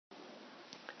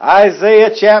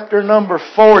Isaiah chapter number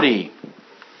 40.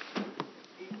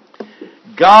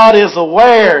 God is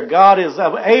aware, God is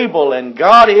able, and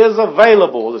God is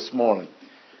available this morning.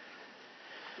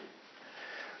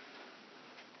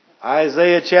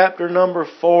 Isaiah chapter number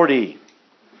 40.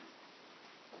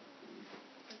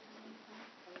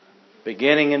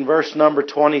 Beginning in verse number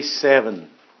 27.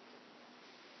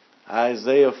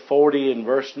 Isaiah 40 and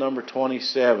verse number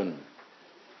 27.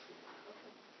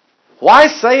 Why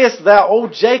sayest thou, O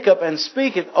Jacob, and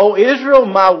speaketh, O Israel,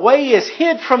 my way is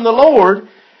hid from the Lord,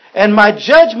 and my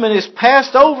judgment is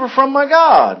passed over from my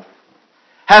God?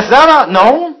 Hast thou not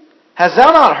known? Hast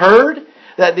thou not heard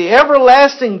that the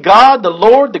everlasting God, the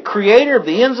Lord, the Creator of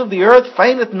the ends of the earth,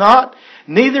 fainteth not,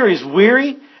 neither is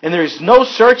weary, and there is no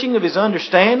searching of His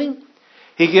understanding?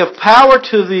 He giveth power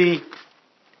to the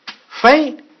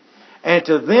faint, and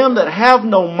to them that have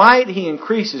no might He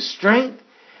increases strength.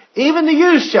 Even the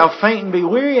youth shall faint and be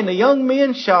weary, and the young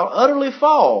men shall utterly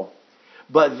fall.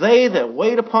 But they that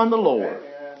wait upon the Lord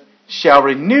shall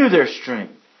renew their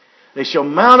strength. They shall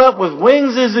mount up with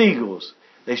wings as eagles.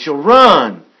 They shall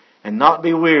run and not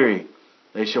be weary.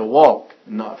 They shall walk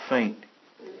and not faint.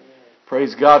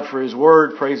 Praise God for His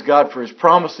Word. Praise God for His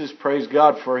promises. Praise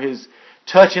God for His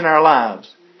touch in our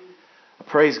lives.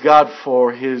 Praise God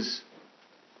for His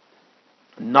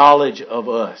knowledge of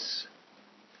us.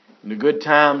 In the good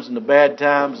times and the bad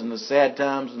times and the sad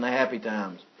times and the happy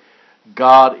times,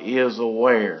 God is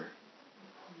aware,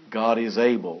 God is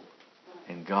able,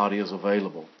 and God is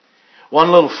available. One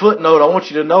little footnote, I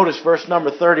want you to notice verse number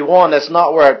 31. That's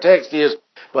not where our text is,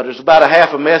 but there's about a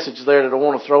half a message there that I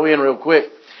want to throw in real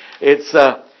quick. It's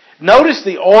notice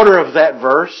the order of that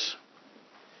verse.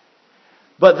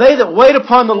 But they that wait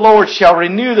upon the Lord shall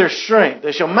renew their strength.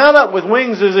 They shall mount up with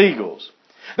wings as eagles.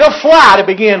 They'll fly to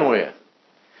begin with.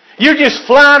 You're just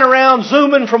flying around,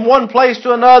 zooming from one place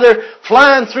to another,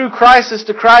 flying through crisis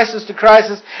to crisis to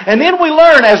crisis. And then we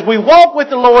learn as we walk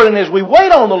with the Lord and as we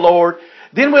wait on the Lord,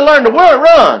 then we learn to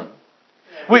run.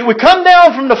 We come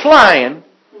down from the flying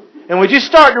and we just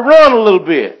start to run a little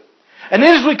bit. And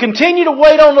then as we continue to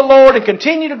wait on the Lord and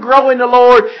continue to grow in the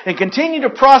Lord and continue to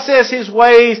process His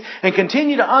ways and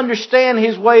continue to understand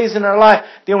His ways in our life,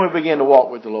 then we begin to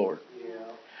walk with the Lord.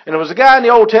 And there was a guy in the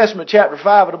Old Testament, chapter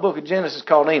 5 of the book of Genesis,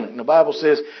 called Enoch. And the Bible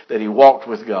says that he walked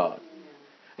with God.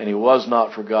 And he was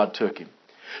not, for God took him.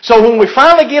 So when we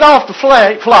finally get off the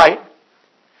flight,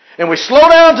 and we slow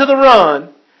down to the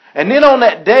run, and then on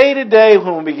that day-to-day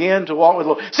when we begin to walk with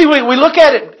the Lord. See, we look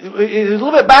at it a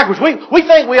little bit backwards. We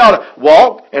think we ought to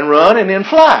walk and run and then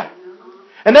fly.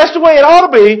 And that's the way it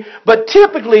ought to be. But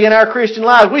typically in our Christian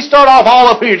lives, we start off all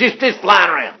up here just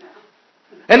flying around.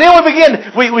 And then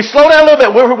we slow down a little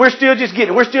bit. We're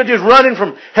still just running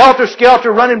from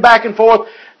helter-skelter, running back and forth.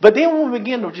 But then when we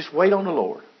begin to just wait on the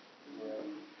Lord,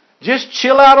 just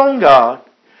chill out on God,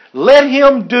 let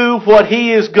Him do what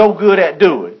He is go good at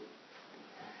doing.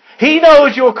 He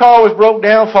knows your car was broke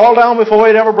down, fall down before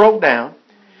it ever broke down.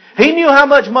 He knew how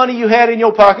much money you had in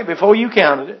your pocket before you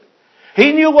counted it.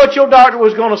 He knew what your doctor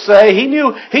was going to say. He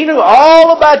knew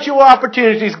all about your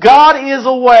opportunities. God is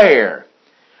aware.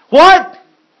 What?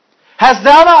 Hast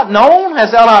thou not known?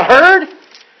 Hast thou not heard?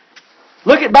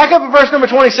 Back up at verse number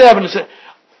 27. It says,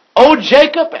 O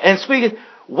Jacob, and speaking,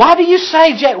 why do you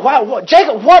say, Jacob,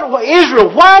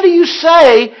 Israel, why do you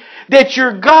say that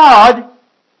your God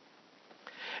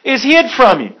is hid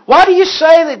from you? Why do you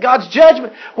say that God's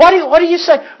judgment? What do you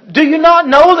say? Do you not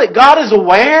know that God is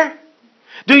aware?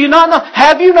 Do you not know?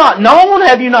 Have you not known?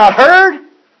 Have you not heard?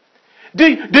 Do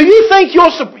you think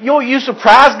you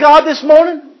surprised God this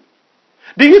morning?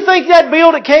 Do you think that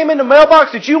bill that came in the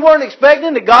mailbox that you weren't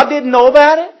expecting, that God didn't know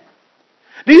about it?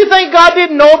 Do you think God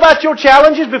didn't know about your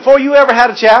challenges before you ever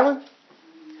had a challenge?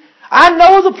 I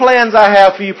know the plans I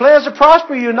have for you, plans to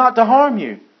prosper you, not to harm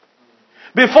you.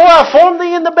 Before I formed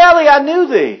thee in the belly, I knew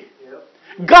thee.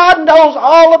 God knows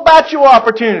all about your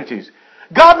opportunities.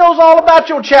 God knows all about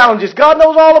your challenges. God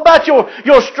knows all about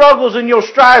your struggles and your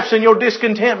strifes and your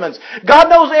discontentments. God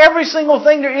knows every single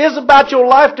thing there is about your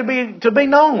life to be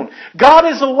known. God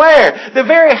is aware. The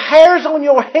very hairs on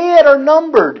your head are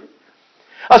numbered.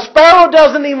 A sparrow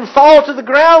doesn't even fall to the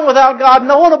ground without God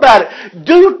knowing about it.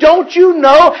 Don't you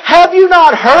know? Have you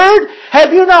not heard?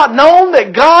 Have you not known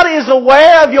that God is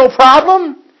aware of your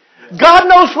problem? God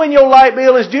knows when your light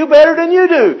bill is due better than you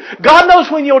do. God knows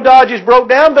when your Dodge is broke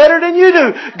down better than you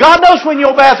do. God knows when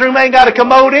your bathroom ain't got a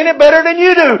commode in it better than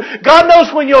you do. God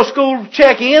knows when your school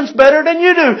check ends better than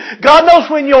you do. God knows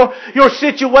when your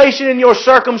situation and your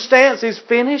circumstance is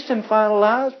finished and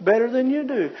finalized better than you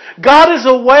do. God is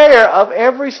aware of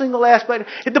every single aspect.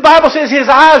 The Bible says His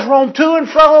eyes roam to and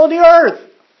fro on the earth.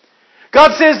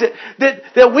 God says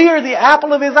that we are the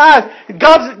apple of His eyes.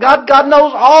 God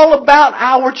knows all about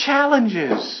our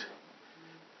challenges.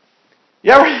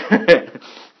 You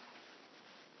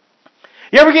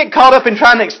ever get caught up in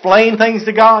trying to explain things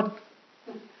to God?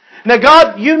 Now,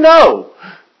 God, you know.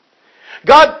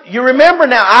 God, you remember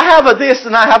now, I have a this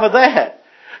and I have a that.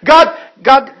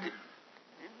 God,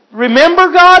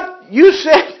 remember, God? You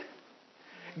said,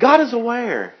 God is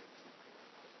aware.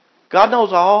 God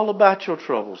knows all about your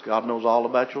troubles. God knows all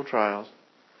about your trials.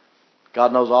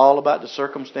 God knows all about the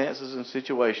circumstances and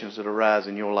situations that arise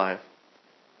in your life.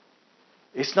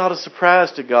 It's not a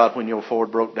surprise to God when your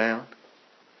Ford broke down.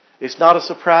 It's not a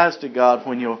surprise to God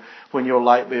when your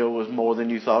light bill was more than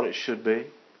you thought it should be.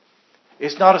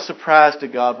 It's not a surprise to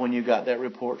God when you got that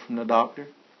report from the doctor.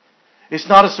 It's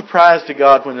not a surprise to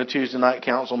God when the Tuesday night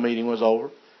council meeting was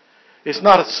over. It's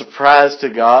not a surprise to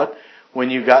God when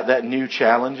you got that new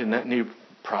challenge and that new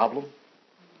problem.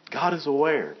 God is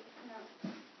aware.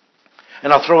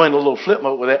 And I'll throw in a little flip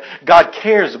note with that. God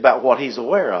cares about what He's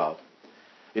aware of.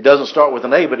 It doesn't start with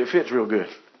an A, but it fits real good.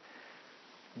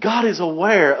 God is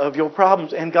aware of your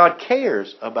problems and God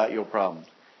cares about your problems.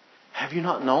 Have you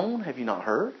not known? Have you not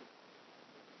heard?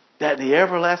 That the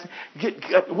everlasting...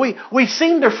 We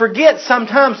seem to forget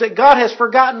sometimes that God has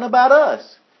forgotten about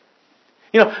us.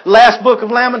 You know, last book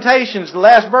of Lamentations, the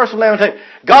last verse of Lamentations.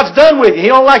 God's done with you. He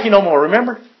don't like you no more,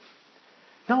 remember?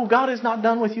 No, God is not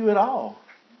done with you at all.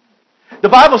 The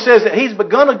Bible says that He's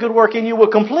begun a good work in you, will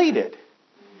complete it.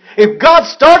 If God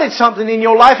started something in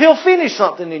your life, He'll finish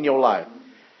something in your life.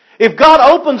 If God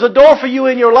opens a door for you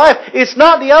in your life, it's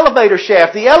not the elevator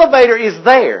shaft. The elevator is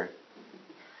there.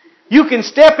 You can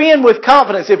step in with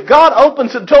confidence. If God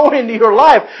opens a door into your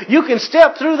life, you can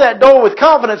step through that door with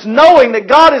confidence, knowing that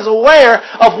God is aware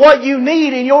of what you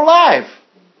need in your life.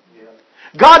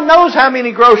 God knows how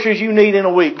many groceries you need in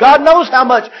a week. God knows how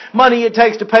much money it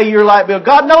takes to pay your light bill.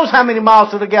 God knows how many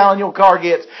miles to the gallon your car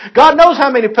gets. God knows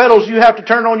how many pedals you have to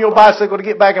turn on your bicycle to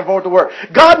get back and forth to work.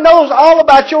 God knows all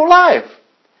about your life.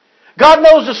 God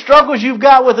knows the struggles you've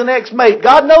got with an ex-mate.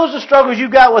 God knows the struggles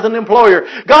you've got with an employer.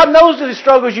 God knows the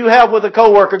struggles you have with a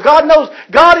coworker. God knows,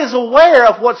 God is aware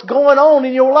of what's going on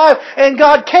in your life, and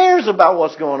God cares about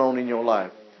what's going on in your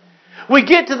life. We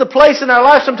get to the place in our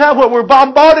life sometimes where we're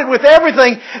bombarded with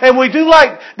everything, and we do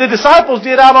like the disciples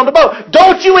did out on the boat.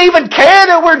 Don't you even care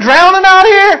that we're drowning out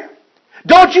here?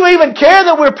 Don't you even care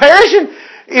that we're perishing?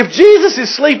 If Jesus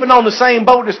is sleeping on the same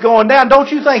boat that's going down, don't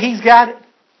you think He's got it?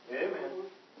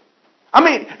 I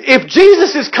mean, if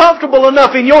Jesus is comfortable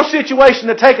enough in your situation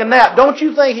to take a nap, don't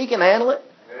you think He can handle it?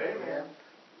 Amen.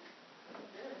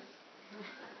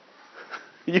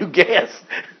 You guess.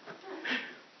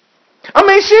 I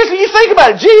mean, seriously, you think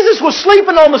about it. Jesus was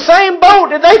sleeping on the same boat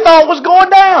that they thought was going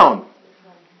down.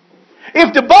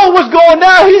 If the boat was going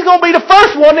down, He's going to be the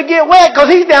first one to get wet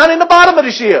because He's down in the bottom of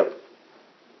the ship.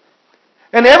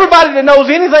 And everybody that knows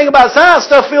anything about science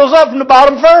stuff fills up from the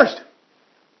bottom first.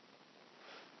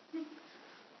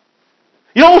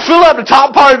 You don't fill up the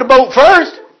top part of the boat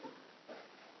first.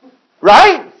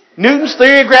 Right? Newton's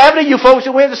theory of gravity, you folks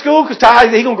that went to school, because Ty,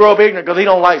 he's going to grow up ignorant because he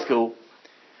don't like school.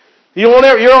 You won't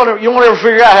ever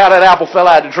figure out how that apple fell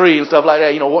out of the tree and stuff like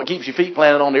that. You know, what keeps your feet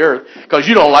planted on the earth, because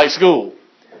you don't like school.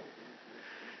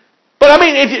 But I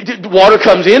mean, if the water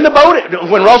comes in the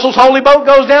boat, when Russell's holy boat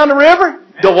goes down the river,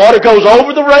 the water goes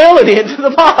over the rail and into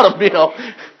the bottom, you know.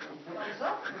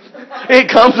 It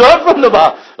comes up from the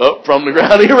bottom, up from the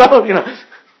ground, you know.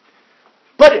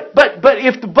 But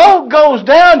if the boat goes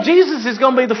down, Jesus is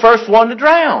going to be the first one to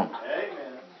drown.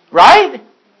 Amen. Right?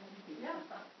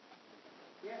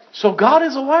 So God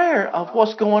is aware of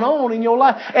what's going on in your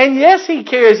life. And yes, He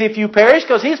cares if you perish,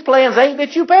 because His plans ain't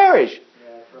that you perish.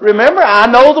 Remember, I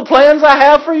know the plans I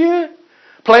have for you.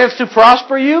 Plans to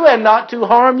prosper you and not to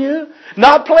harm you.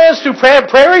 Not plans to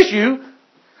perish you.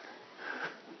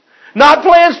 Not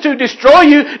plans to destroy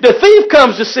you. The thief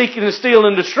comes to seek and to steal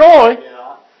and destroy.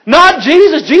 Yeah. Not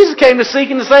Jesus. Jesus came to seek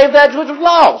and to save that which was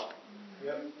lost.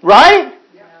 Yep. Right?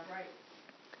 Yeah, right?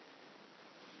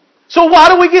 So why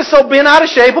do we get so bent out of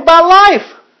shape about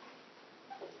life?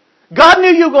 God knew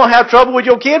you were going to have trouble with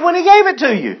your kid when He gave it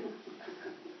to you.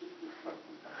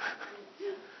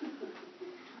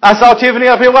 I saw Tiffany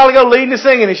up here a while ago leading and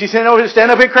singing, and she said, "Oh,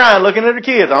 stand up here crying, looking at her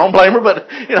kids." I don't blame her, but,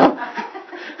 you know,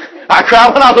 I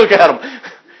cry when I look at them.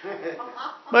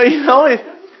 But, you know,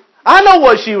 I know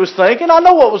what she was thinking. I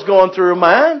know what was going through her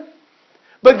mind.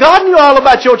 But God knew all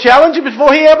about your challenge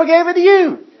before He ever gave it to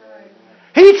you.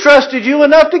 He trusted you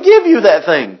enough to give you that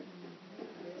thing.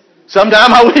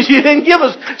 Sometimes I wish He didn't give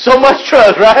us so much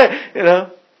trust, right? You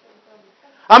know.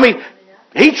 I mean,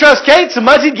 He trusts Kate so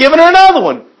much He'd given her another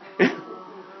one.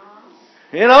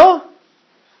 You know?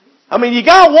 I mean, you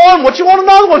got one, what you want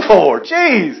another one for?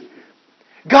 Jeez.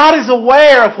 God is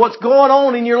aware of what's going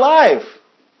on in your life.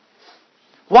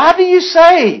 Why do you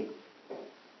say,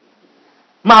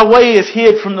 my way is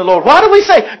hid from the Lord? Why do we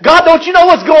say, God, don't you know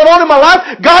what's going on in my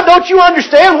life? God, don't you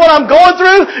understand what I'm going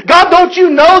through? God, don't you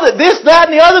know that this, that,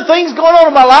 and the other thing's going on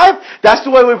in my life? That's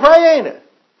the way we pray, ain't it?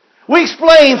 We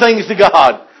explain things to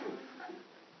God.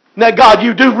 Now, God,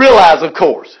 you do realize, of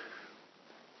course.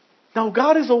 No,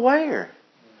 God is aware.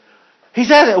 He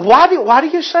says, why do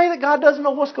you say that God doesn't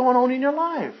know what's going on in your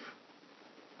life?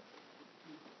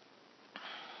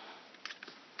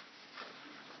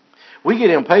 We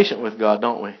get impatient with God,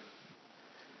 don't we?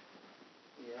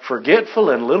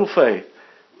 Forgetful and little faith.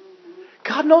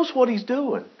 God knows what He's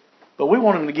doing, but we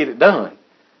want Him to get it done.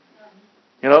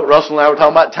 You know, Russell and I were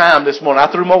talking about time this morning.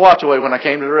 I threw my watch away when I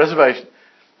came to the reservation.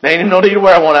 There ain't even no need to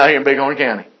wear one out here in Bighorn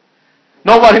County.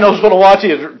 Nobody knows what a watch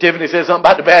is. Tiffany said something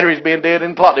about the batteries being dead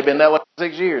in the clock. They've been that way for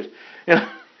 6 years. You know?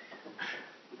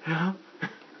 You know?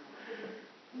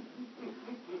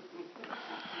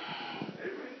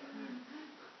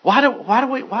 Why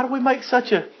do we make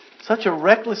such a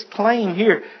reckless claim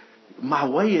here? My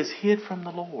way is hid from the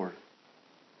Lord.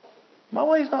 My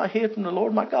way is not hid from the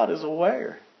Lord. My God is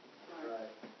aware.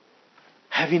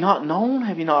 Have you not known?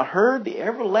 Have you not heard? The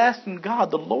everlasting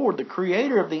God, the Lord, the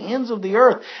Creator of the ends of the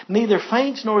earth, neither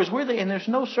faints nor is weary, and there's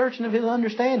no searching of His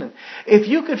understanding. If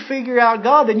you could figure out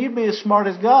God, then you'd be as smart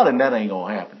as God, and that ain't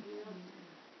going to happen.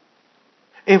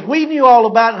 If we knew all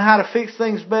about and how to fix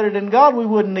things better than God, we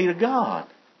wouldn't need a God.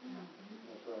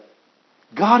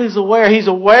 God is aware. He's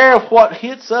aware of what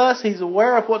hits us. He's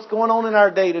aware of what's going on in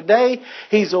our day-to-day.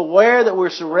 He's aware that we're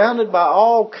surrounded by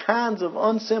all kinds of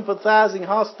unsympathizing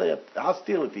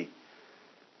hostility.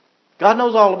 God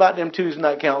knows all about them Tuesday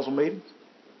night council meetings.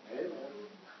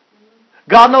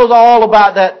 God knows all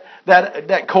about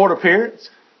that court appearance.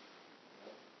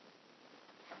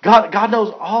 God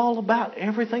knows all about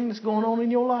everything that's going on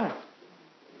in your life.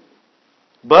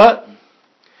 But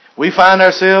we find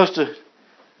ourselves to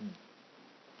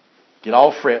get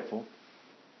all fretful,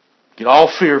 get all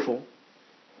fearful,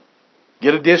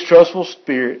 get a distrustful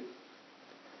spirit.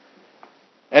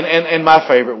 And my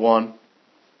favorite one,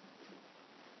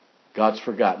 God's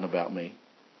forgotten about me.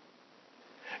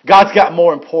 God's got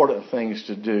more important things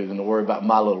to do than to worry about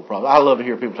my little problem. I love to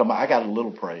hear people talking about, I got a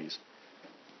little praise.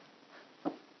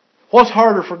 What's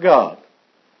harder for God?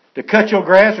 To cut your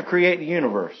grass or create the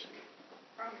universe?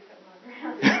 Probably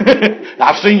cut my grass.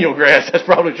 I've seen your grass, that's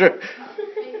probably true.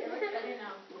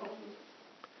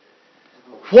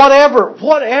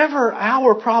 Whatever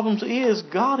our problems is,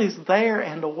 God is there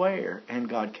and aware, and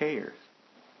God cares.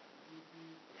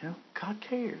 You know, God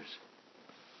cares.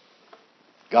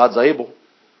 God's able.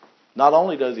 Not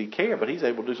only does He care, but He's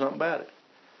able to do something about it.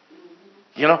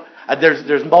 You know,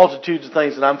 there's multitudes of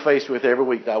things that I'm faced with every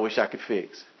week that I wish I could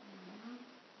fix.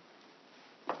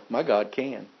 My God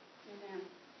can.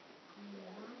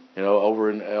 You know, over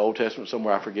in the Old Testament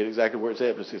somewhere, I forget exactly where it's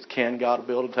at, but it says, can God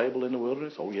build a table in the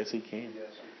wilderness? Oh, yes, He can.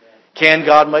 Can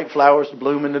God make flowers to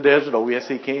bloom in the desert? Oh, yes,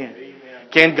 He can.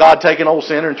 Can God take an old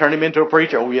sinner and turn him into a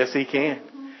preacher? Oh, yes, He can.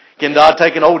 Can God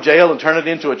take an old jail and turn it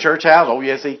into a church house? Oh,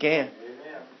 yes, He can.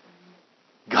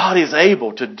 God is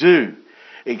able to do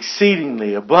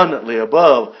exceedingly abundantly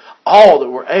above all that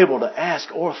we're able to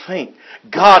ask or think.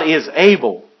 God is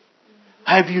able.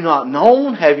 Have you not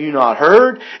known? Have you not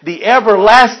heard? The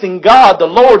everlasting God, the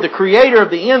Lord, the Creator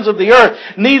of the ends of the earth,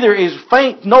 neither is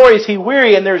faint nor is He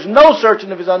weary, and there's no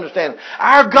searching of His understanding.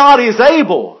 Our God is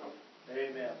able.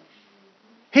 Amen.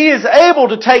 He is able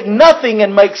to take nothing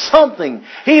and make something.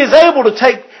 He is able to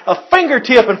take a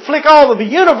fingertip and flick all of the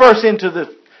universe into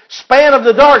the span of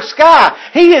the dark sky.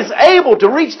 He is able to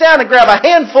reach down and grab a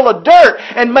handful of dirt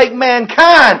and make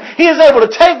mankind. He is able to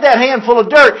take that handful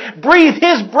of dirt, breathe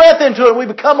His breath into it, and we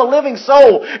become a living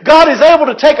soul. God is able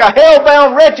to take a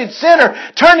hell-bound, wretched sinner,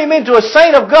 turn him into a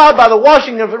saint of God by the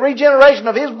washing of the regeneration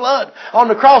of His blood on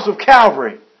the cross of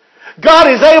Calvary.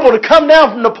 God is able to come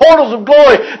down from the portals of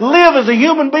glory, live as a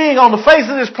human being on the face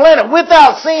of this planet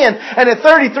without sin, and at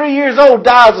 33 years old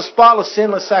die as a spotless,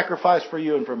 sinless sacrifice for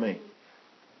you and for me.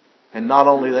 And not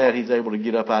only that, He's able to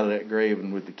get up out of that grave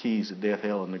and with the keys of death,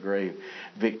 hell, and the grave,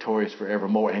 victorious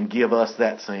forevermore, and give us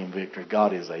that same victory.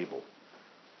 God is able.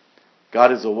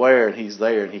 God is aware, and He's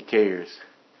there, and He cares.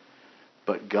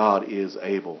 But God is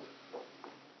able.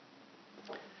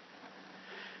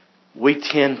 We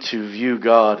tend to view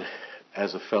God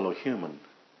as a fellow human.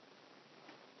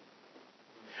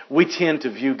 We tend to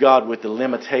view God with the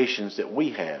limitations that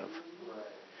we have.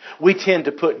 We tend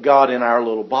to put God in our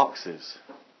little boxes.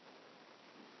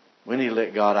 We need to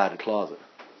let God out of the closet.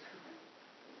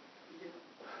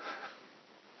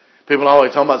 People are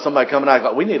always talking about somebody coming out of the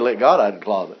closet. We need to let God out of the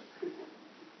closet.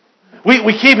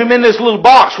 We keep Him in this little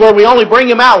box where we only bring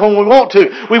Him out when we want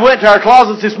to. We went to our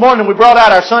closets this morning and we brought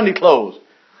out our Sunday clothes.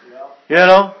 You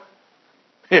know?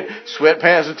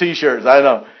 Sweatpants and T-shirts, I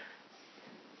know.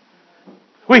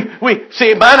 We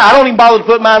see mine, I don't even bother to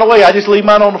put mine away. I just leave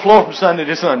mine on the floor from Sunday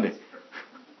to Sunday.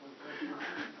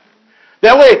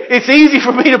 That way, it's easy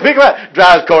for me to pick them out.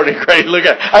 Drives Courtney crazy. Look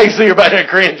at I can see her back there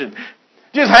cringing.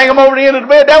 Just hang them over the end of the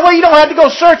bed. That way you don't have to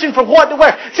go searching for what to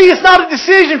wear. See, it's not a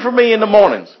decision for me in the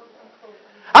mornings.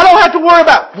 I don't have to worry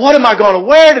about, what am I going to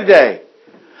wear today?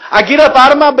 I get up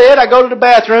out of my bed, I go to the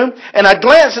bathroom, and I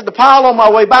glance at the pile on my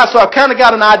way by, so I've kind of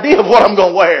got an idea of what I'm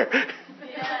going to wear.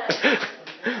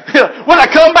 When I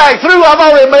come back through, I've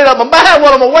already made up my mind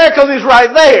what I'm going to wear because it's right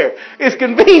there. It's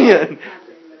convenient.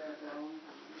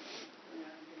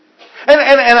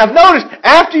 And I've noticed,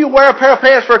 after you wear a pair of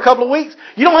pants for a couple of weeks,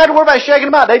 you don't have to worry about shaking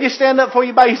them out. They just stand up for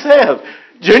you by yourself.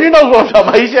 Junior knows what I'm talking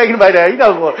about. He's shaking them back there. He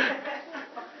knows what.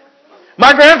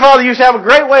 My grandfather used to have a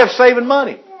great way of saving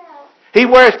money. He'd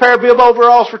wear his pair of bib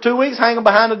overalls for 2 weeks, hang them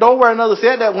behind the door, wear another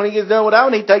set. That when he gets done with that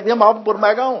one, he'd take them off and put them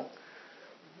back on.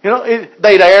 You know,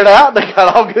 they'd aired out. They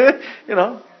got all good, you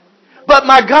know. But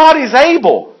my God is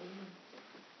able.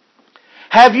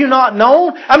 Have you not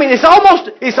known? I mean, it's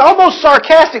almost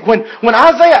sarcastic when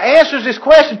Isaiah answers this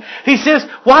question. He says,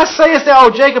 why sayest thou,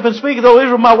 O Jacob, and speakest, O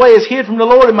Israel, my way is hid from the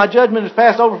Lord, and my judgment is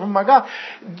passed over from my God.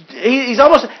 He's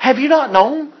almost, have you not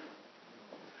known?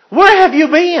 Where have you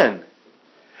been?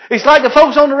 It's like the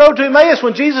folks on the road to Emmaus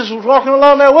when Jesus was walking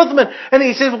along there with them, and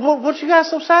he says, what you guys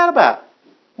so sad about?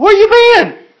 Where you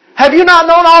been? Have you not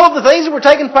known all of the things that were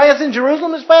taking place in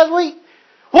Jerusalem this past week?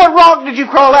 What rock did you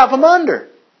crawl out from under?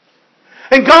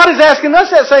 And God is asking us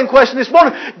that same question this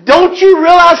morning. Don't you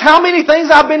realize how many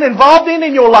things I've been involved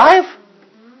in your life?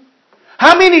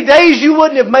 How many days you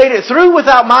wouldn't have made it through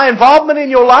without my involvement in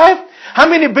your life? How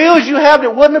many bills you have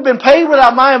that wouldn't have been paid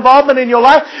without my involvement in your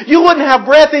life? You wouldn't have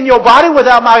breath in your body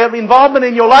without my involvement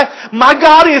in your life. My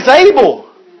God is able.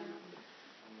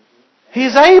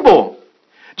 He's able.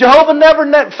 Jehovah never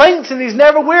faints and He's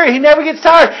never weary. He never gets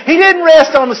tired. He didn't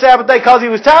rest on the Sabbath day because He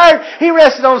was tired. He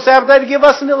rested on the Sabbath day to give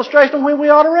us an illustration of when we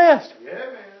ought to rest.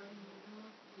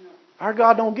 Our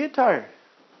God don't get tired.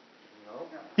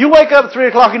 You wake up at 3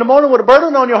 o'clock in the morning with a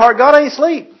burden on your heart. God ain't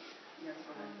asleep.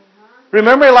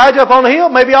 Remember Elijah up on the hill?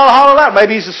 Maybe he ought to holler out.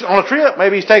 Maybe he's on a trip.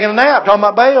 Maybe he's taking a nap. Talking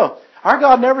about Baal. Our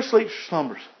God never sleeps or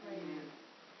slumbers.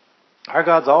 Our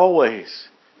God's always.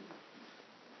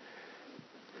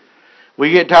 We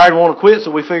get tired and want to quit,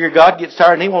 so we figure God gets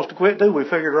tired and He wants to quit too. We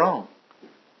figured wrong.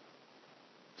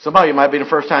 Some of you might be the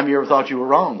first time you ever thought you were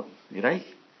wrong, but it ain't.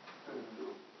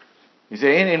 You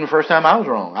say, it ain't the first time I was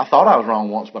wrong. I thought I was wrong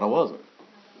once, but I wasn't.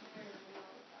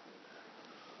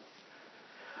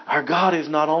 Our God is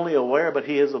not only aware, but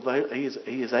He is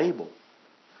able.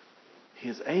 He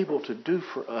is able to do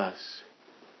for us.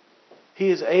 He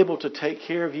is able to take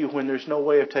care of you when there's no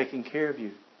way of taking care of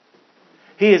you.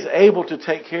 He is able to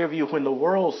take care of you when the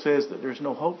world says that there's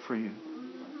no hope for you.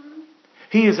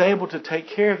 He is able to take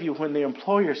care of you when the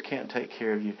employers can't take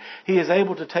care of you. He is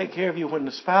able to take care of you when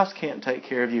the spouse can't take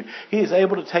care of you. He is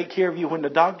able to take care of you when the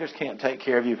doctors can't take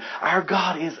care of you. Our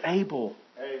God is able.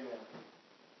 Amen.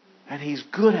 And He's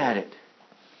good at it.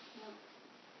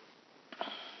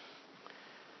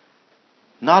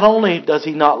 Not only does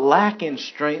He not lack in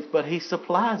strength, but He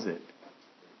supplies it.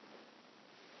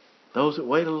 Those that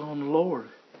wait on the Lord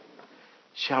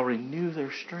shall renew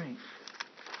their strength.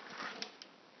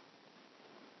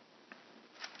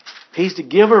 He's the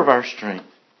giver of our strength.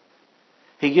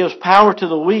 He gives power to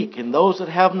the weak, and those that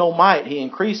have no might, He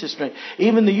increases strength.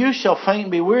 Even the youth shall faint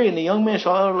and be weary, and the young men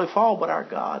shall utterly fall, but our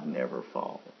God never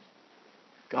falls.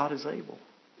 God is able.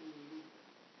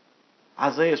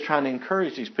 Isaiah is trying to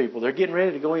encourage these people. They're getting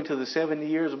ready to go into the 70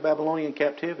 years of Babylonian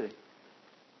captivity.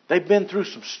 They've been through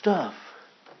some stuff.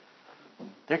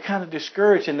 They're kind of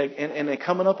discouraged, and they're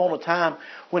coming up on a time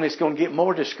when it's going to get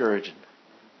more discouraging.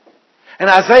 And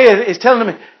Isaiah is telling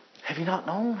them, have you not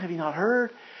known? Have you not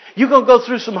heard? You're going to go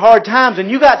through some hard times,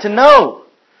 and you got to know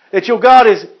that your God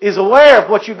is aware of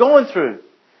what you're going through.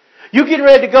 You're getting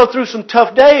ready to go through some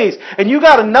tough days, and you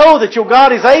got to know that your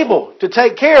God is able to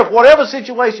take care of whatever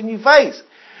situation you face.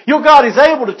 Your God is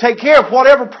able to take care of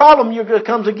whatever problem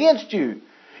comes against you.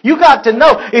 You got to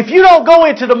know. If you don't go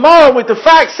into tomorrow with the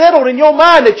fact settled in your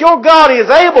mind that your God is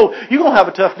able, you're going to have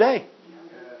a tough day.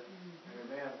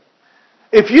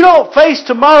 If you don't face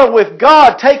tomorrow with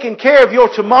God taking care of your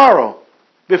tomorrow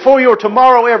before your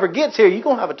tomorrow ever gets here, you're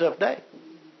going to have a tough day.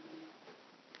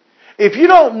 If you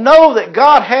don't know that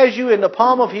God has you in the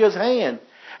palm of His hand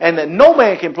and that no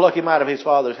man can pluck Him out of His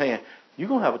Father's hand, you're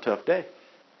going to have a tough day.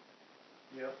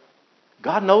 Yep.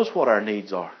 God knows what our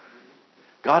needs are.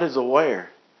 God is aware.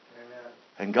 Amen.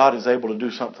 And God is able to do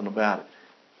something about it.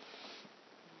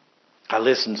 I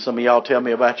listen to some of y'all tell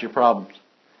me about your problems.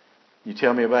 You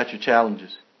tell me about your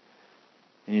challenges.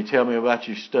 And you tell me about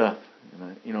your stuff.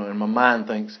 And my mind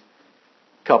thinks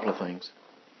a couple of things.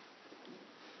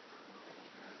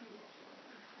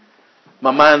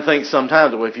 My mind thinks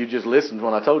sometimes, well, if you just listened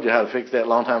when I told you how to fix that a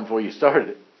long time before you started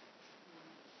it.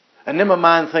 And then my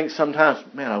mind thinks sometimes,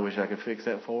 man, I wish I could fix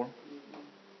that for him.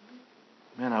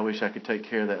 Man, I wish I could take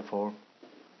care of that for him.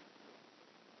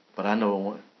 But I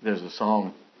know there's a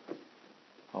song.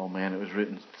 Oh man, it was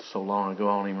written so long ago,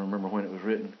 I don't even remember when it was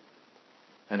written.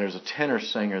 And there's a tenor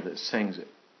singer that sings it.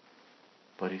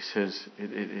 But he says,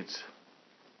 it's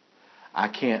I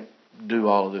can't do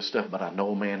all of this stuff, but I know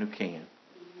a man who can.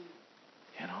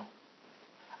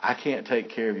 I can't take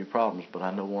care of your problems, but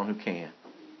I know one who can.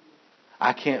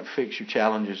 I can't fix your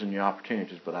challenges and your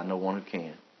opportunities, but I know one who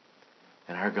can.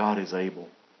 And our God is able.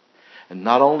 And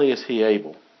not only is He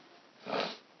able,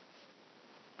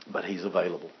 but He's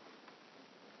available.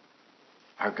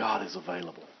 Our God is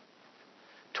available.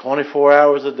 24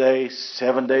 hours a day,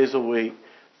 7 days a week,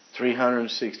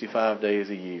 365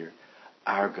 days a year.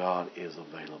 Our God is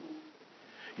available.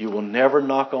 You will never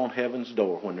knock on heaven's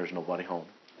door when there's nobody home.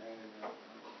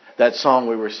 That song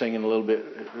we were singing a little bit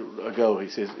ago, it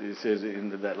says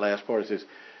in that last part, it says,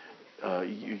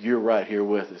 you're right here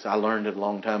with us. I learned it a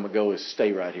long time ago is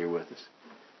stay right here with us.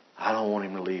 I don't want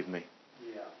Him to leave me.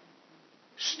 Yeah.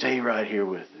 Stay right here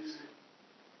with us.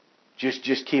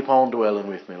 Just keep on dwelling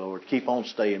with me, Lord. Keep on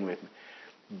staying with me.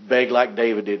 Beg like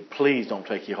David did, please don't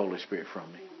take your Holy Spirit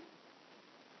from me.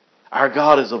 Our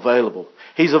God is available.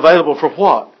 He's available for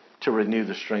what? To renew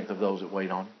the strength of those that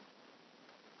wait on Him.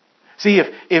 See,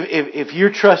 if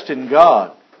you're trusting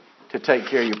God to take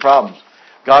care of your problems,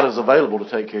 God is available to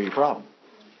take care of your problem.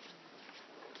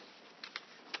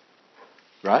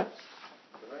 Right?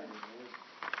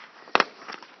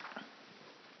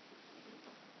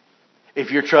 If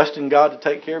you're trusting God to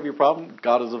take care of your problem,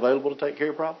 God is available to take care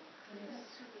of your problem.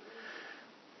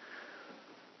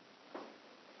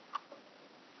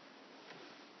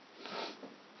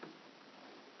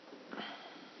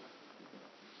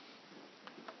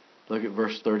 Look at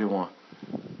verse 31.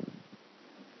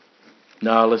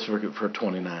 No, let's look at verse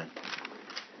 29.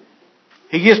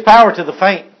 He gives power to the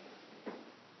faint.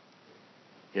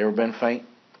 You ever been faint?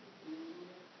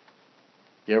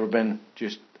 You ever been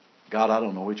just, God, I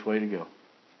don't know which way to go.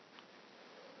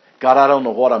 God, I don't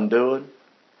know what I'm doing.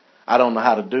 I don't know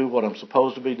how to do what I'm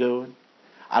supposed to be doing.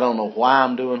 I don't know why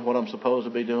I'm doing what I'm supposed to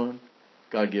be doing.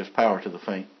 God gives power to the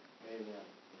faint. Amen.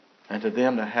 And to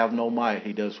them that have no might,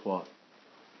 He does what?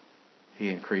 He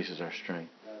increases our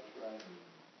strength. That's right.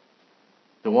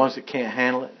 The ones that can't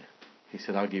handle it, He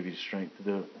said, I'll give you the strength to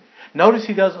do it. Notice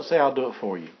He doesn't say, I'll do it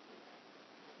for you.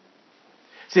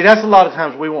 See, that's a lot of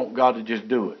times we want God to just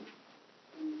do it.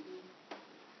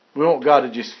 We want God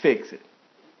to just fix it.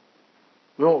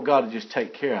 We want God to just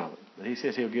take care of it. But He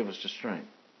says He'll give us the strength.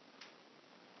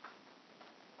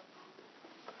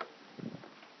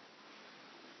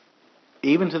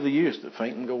 Even to the youth that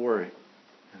faint and go worry.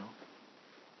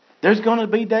 There's going to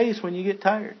be days when you get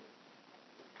tired.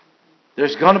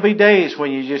 There's going to be days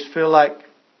when you just feel like,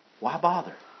 why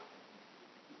bother?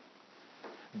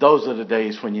 Those are the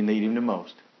days when you need Him the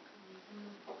most.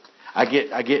 I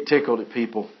get tickled at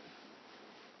people.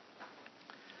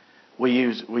 We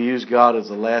use God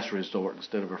as a last resort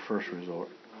instead of a first resort.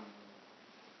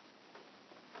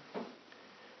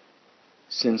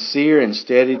 Sincere and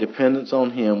steady dependence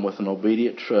on Him with an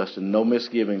obedient trust and no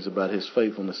misgivings about His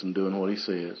faithfulness in doing what He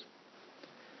says.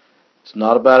 It's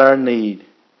not about our need.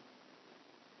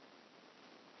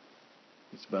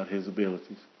 It's about His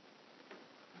abilities.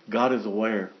 God is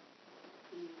aware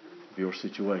of your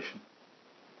situation.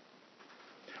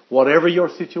 Whatever your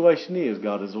situation is,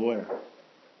 God is aware.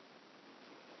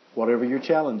 Whatever your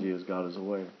challenge is, God is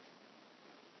aware.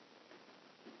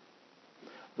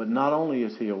 But not only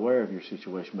is He aware of your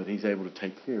situation, but He's able to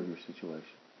take care of your situation.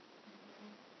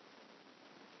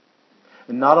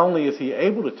 And not only is He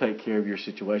able to take care of your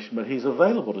situation, but He's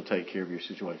available to take care of your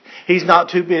situation. He's not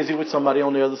too busy with somebody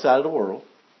on the other side of the world.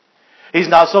 He's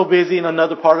not so busy in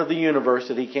another part of the universe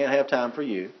that He can't have time for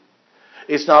you.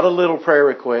 It's not a little prayer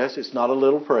request. It's not a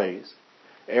little praise.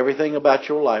 Everything about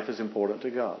your life is important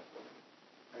to God.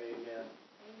 Amen.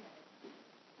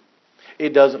 It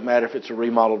doesn't matter if it's a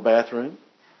remodeled bathroom.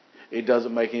 It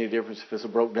doesn't make any difference if it's a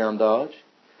broke down Dodge.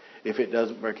 It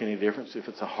doesn't make any difference if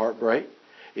it's a heartbreak.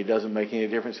 It doesn't make any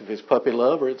difference if it's puppy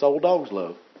love or it's old dog's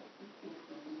love.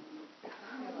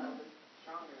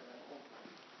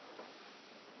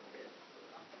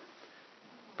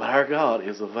 our God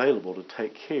is available to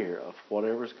take care of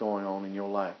whatever's going on in your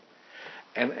life.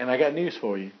 And I got news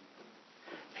for you.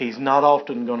 He's not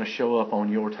often going to show up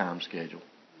on your time schedule.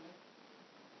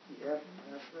 Yep,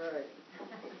 that's right.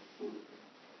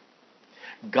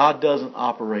 God doesn't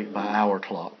operate by our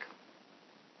clock.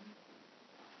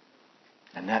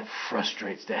 And that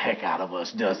frustrates the heck out of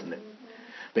us, doesn't it?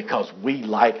 Because we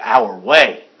like our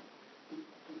way.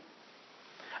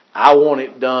 I want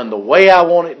it done the way I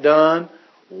want it done,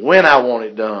 when I want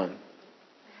it done.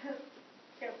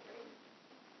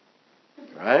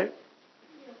 Right?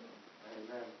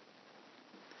 Amen.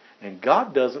 And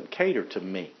God doesn't cater to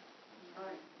me.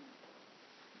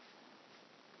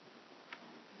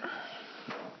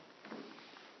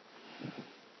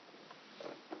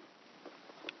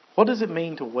 What does it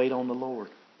mean to wait on the Lord?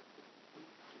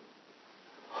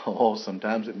 Oh,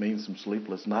 sometimes it means some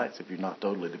sleepless nights if you're not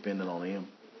totally dependent on Him.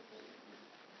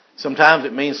 Sometimes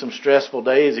it means some stressful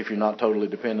days if you're not totally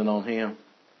dependent on Him.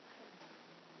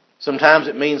 Sometimes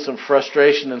it means some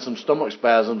frustration and some stomach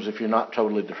spasms if you're not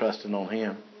totally trusting on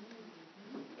Him.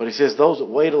 But He says, those that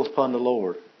wait upon the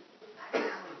Lord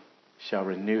shall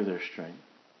renew their strength.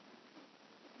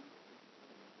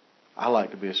 I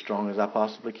like to be as strong as I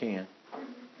possibly can.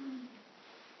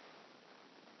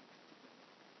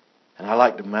 And I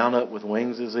like to mount up with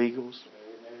wings as eagles.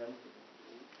 Amen.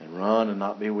 And run and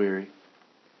not be weary.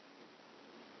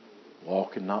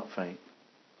 Walk and not faint.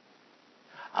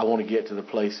 I want to get to the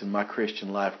place in my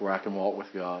Christian life where I can walk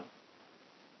with God.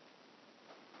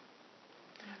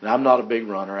 Now, I'm not a big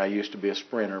runner. I used to be a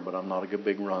sprinter, but I'm not a good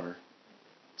big runner.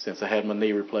 Since I had my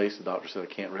knee replaced, the doctor said I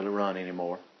can't really run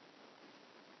anymore.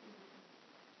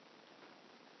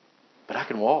 But I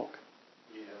can walk.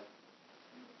 Yeah.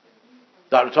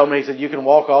 Doctor told me, he said, you can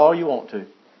walk all you want to.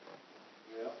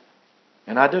 Yeah.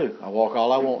 And I do. I walk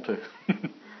all I want to.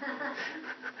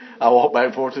 I walk back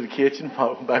and forth to the kitchen,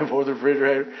 walk back and forth to the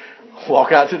refrigerator,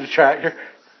 walk out to the tractor.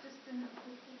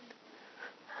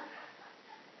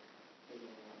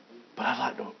 But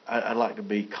I'd like to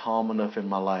be calm enough in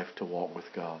my life to walk with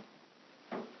God.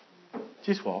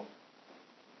 Just walk.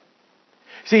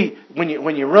 See, when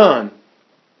you run,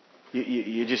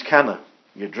 you just kind of,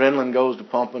 your adrenaline goes to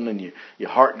pumping and your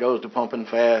heart goes to pumping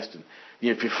fast. And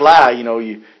if you fly,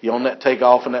 you're on that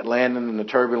takeoff and that landing and the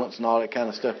turbulence and all that kind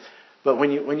of stuff. But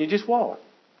when you just walk,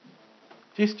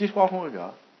 just walking with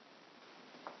God.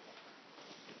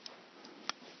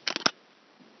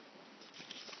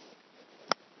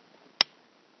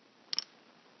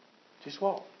 Just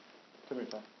walk. Come here,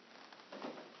 Tom.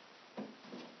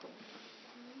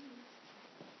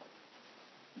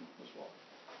 Let's walk.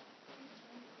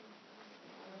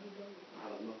 I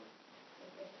don't know.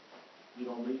 You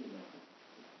don't need to know.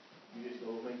 You just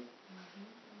go with me.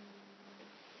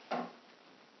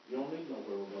 You don't need to know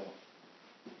where we're going.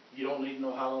 You don't need to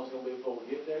know how long it's going to be before we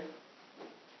get there.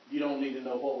 You don't need to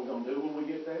know what we're going to do when we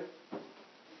get there.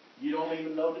 You don't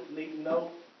even need to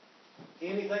know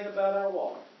anything about our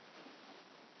walk.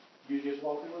 You're just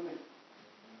walking with me.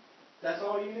 That's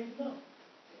all you need to know.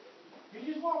 You're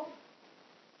just walking.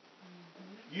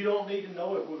 You don't need to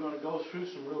know if we're going to go through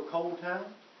some real cold times.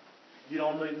 You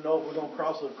don't need to know if we're going to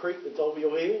cross a creek that's over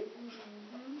your head.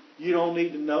 You don't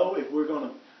need to know if we're going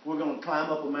to climb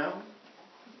up a mountain.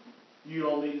 You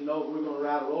don't need to know if we're going to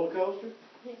ride a roller coaster.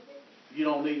 You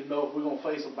don't need to know if we're going to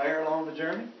face a bear along the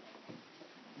journey.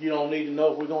 You don't need to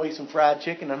know if we're going to eat some fried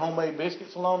chicken and homemade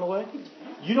biscuits along the way.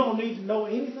 You don't need to know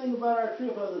anything about our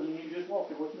trip other than you just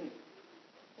walking with me.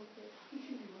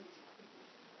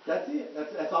 That's it.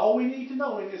 That's all we need to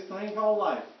know in this thing called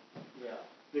life.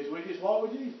 Yeah. Is we just walk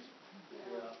with Jesus.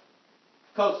 Yeah.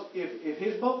 Because if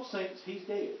his boat sinks, he's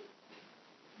dead.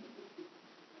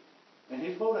 And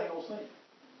his boat ain't going to sink.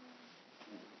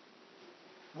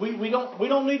 We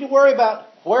don't need to worry about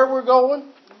where we're going,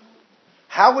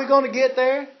 how we're going to get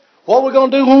there, what we're going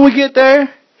to do when we get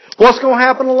there, what's going to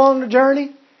happen along the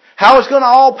journey, how it's going to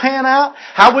all pan out,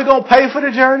 how we're going to pay for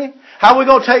the journey, how we're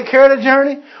going to take care of the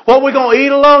journey, what we're going to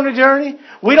eat along the journey.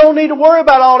 We don't need to worry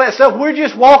about all that stuff. We're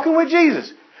just walking with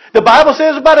Jesus. The Bible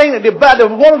says about Enoch,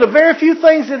 one of the very few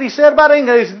things that he said about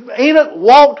Enoch is Enoch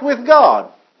walked with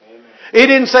God. It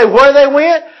didn't say where they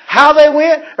went, how they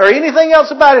went, or anything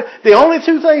else about it. The only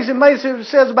two things it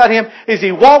says about him is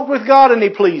he walked with God and he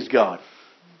pleased God.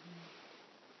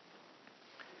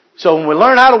 So when we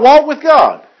learn how to walk with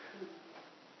God,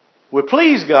 we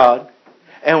please God,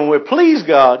 and when we please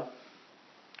God,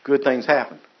 good things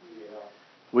happen. Yeah.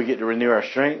 We get to renew our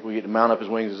strength, we get to mount up as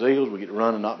wings as eagles, we get to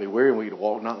run and not be weary, and we get to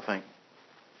walk and not faint.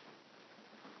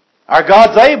 Our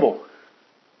God's able.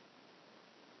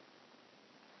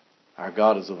 Our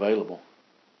God is available.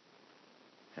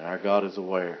 And our God is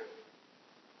aware.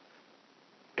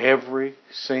 Every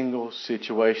single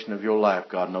situation of your life,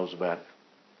 God knows about it.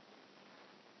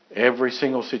 Every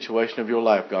single situation of your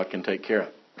life, God can take care of.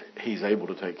 He's able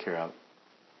to take care of.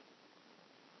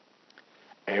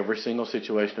 Every single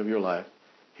situation of your life,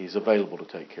 He's available to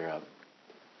take care of it.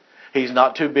 He's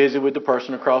not too busy with the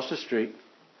person across the street.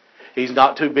 He's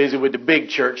not too busy with the big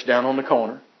church down on the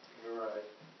corner. Right.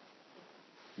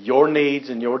 Your needs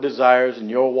and your desires and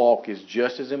your walk is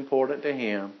just as important to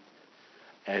Him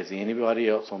as anybody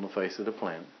else on the face of the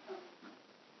planet.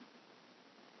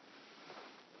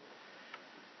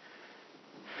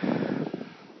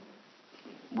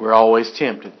 We're always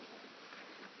tempted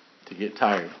to get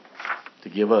tired, to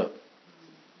give up,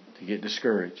 to get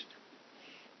discouraged,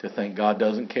 to think God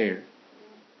doesn't care,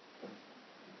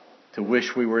 to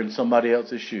wish we were in somebody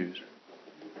else's shoes.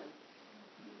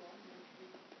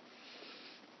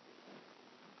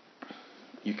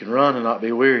 You can run and not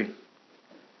be weary.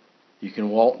 You can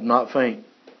walk and not faint.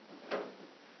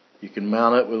 You can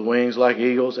mount up with wings like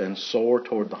eagles and soar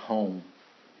toward the home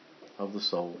of the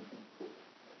soul.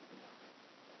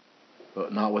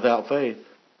 But not without faith.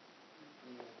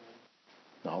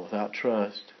 Not without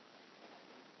trust.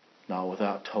 Not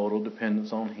without total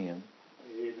dependence on Him.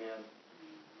 Amen.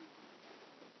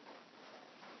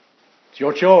 It's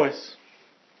your choice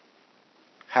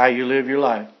how you live your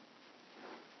life.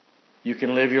 You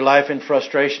can live your life in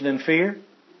frustration and fear,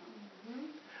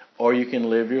 or you can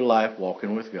live your life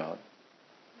walking with God.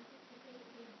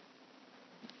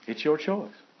 It's your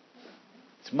choice.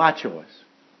 It's my choice.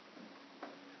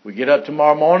 We get up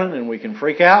tomorrow morning and we can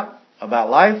freak out about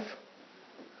life,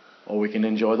 or we can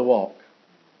enjoy the walk.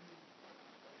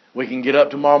 We can get up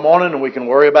tomorrow morning and we can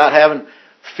worry about having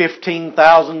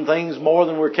 15,000 things more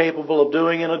than we're capable of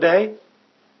doing in a day,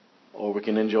 or we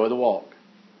can enjoy the walk.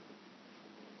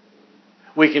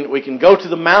 We can go to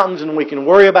the mountains and we can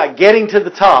worry about getting to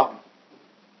the top,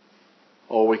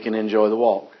 or we can enjoy the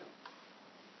walk.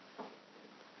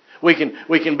 We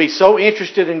can be so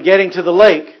interested in getting to the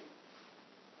lake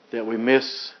that we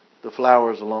miss the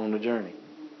flowers along the journey.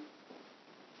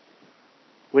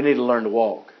 We need to learn to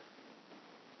walk.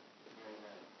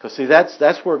 Because see,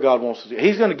 that's where God wants us to.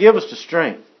 He's going to give us the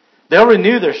strength. They'll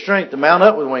renew their strength to mount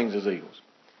up with wings as eagles.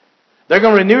 They're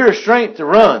going to renew their strength to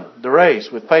run the race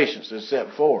with patience as set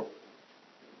before.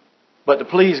 But the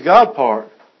please God part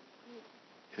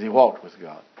is He walked with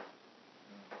God.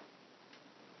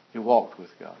 He walked with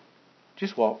God.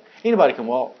 Just walk. Anybody can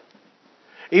walk.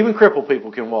 Even crippled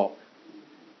people can walk.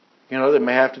 You know, they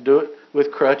may have to do it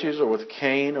with crutches or with a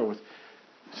cane or with...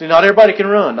 See, not everybody can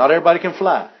run. Not everybody can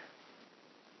fly.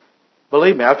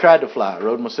 Believe me, I've tried to fly. I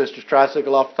rode my sister's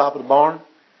tricycle off the top of the barn.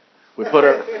 We put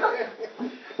her...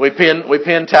 We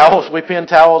pinned towels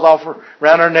off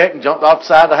around her neck and jumped off the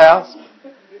side of the house.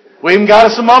 We even got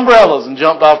us some umbrellas and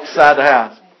jumped off the side of the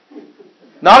house.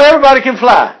 Not everybody can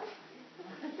fly.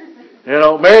 You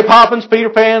know, Mary Poppins,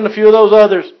 Peter Pan, a few of those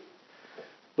others.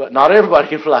 But not everybody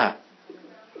can fly.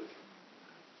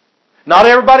 Not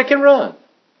everybody can run.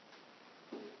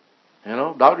 You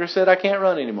know, doctor said I can't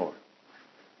run anymore.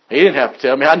 He didn't have to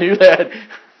tell me. I knew that.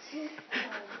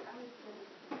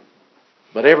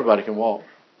 But everybody can walk.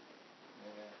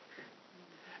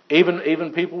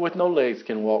 Even people with no legs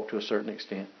can walk to a certain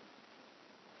extent.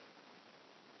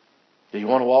 Do you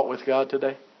want to walk with God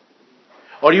today?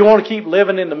 Or do you want to keep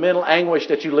living in the mental anguish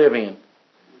that you live in?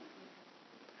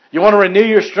 You want to renew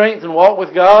your strength and walk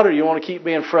with God, or you want to keep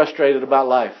being frustrated about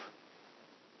life?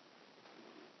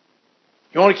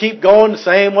 You want to keep going the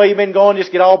same way you've been going,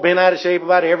 just get all bent out of shape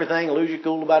about everything, lose your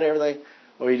cool about everything,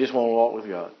 or you just want to walk with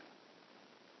God?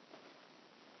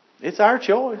 It's our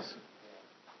choice.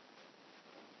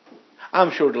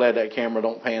 I'm sure glad that camera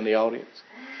don't pan the audience.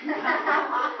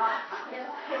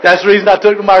 That's the reason I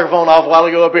took the microphone off a while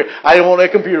ago up here. I didn't want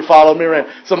that computer following me around.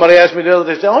 Somebody asked me the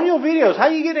other day, said, on your videos, how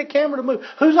do you get that camera to move?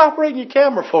 Who's operating your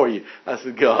camera for you? I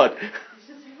said, God. It's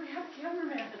just we have a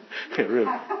cameraman. Yeah, really.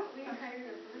 We hired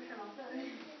a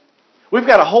professional. We've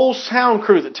got a whole sound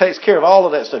crew that takes care of all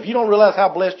of that stuff. You don't realize how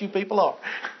blessed you people are.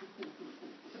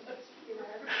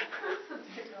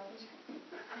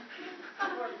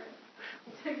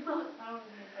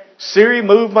 Siri,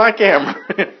 move my camera.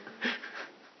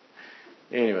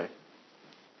 Anyway,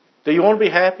 do you want to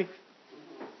be happy?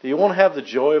 Do you want to have the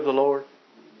joy of the Lord?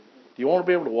 Do you want to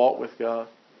be able to walk with God?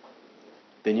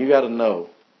 Then you got to know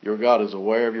your God is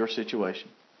aware of your situation.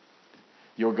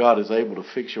 Your God is able to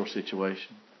fix your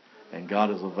situation. And God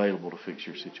is available to fix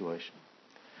your situation.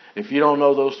 If you don't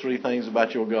know those three things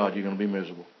about your God, you're going to be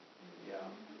miserable. Yeah.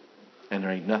 And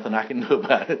there ain't nothing I can do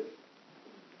about it.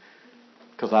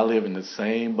 Because I live in the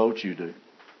same boat you do.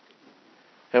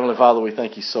 Heavenly Father, we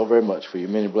thank you so very much for your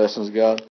many blessings, God.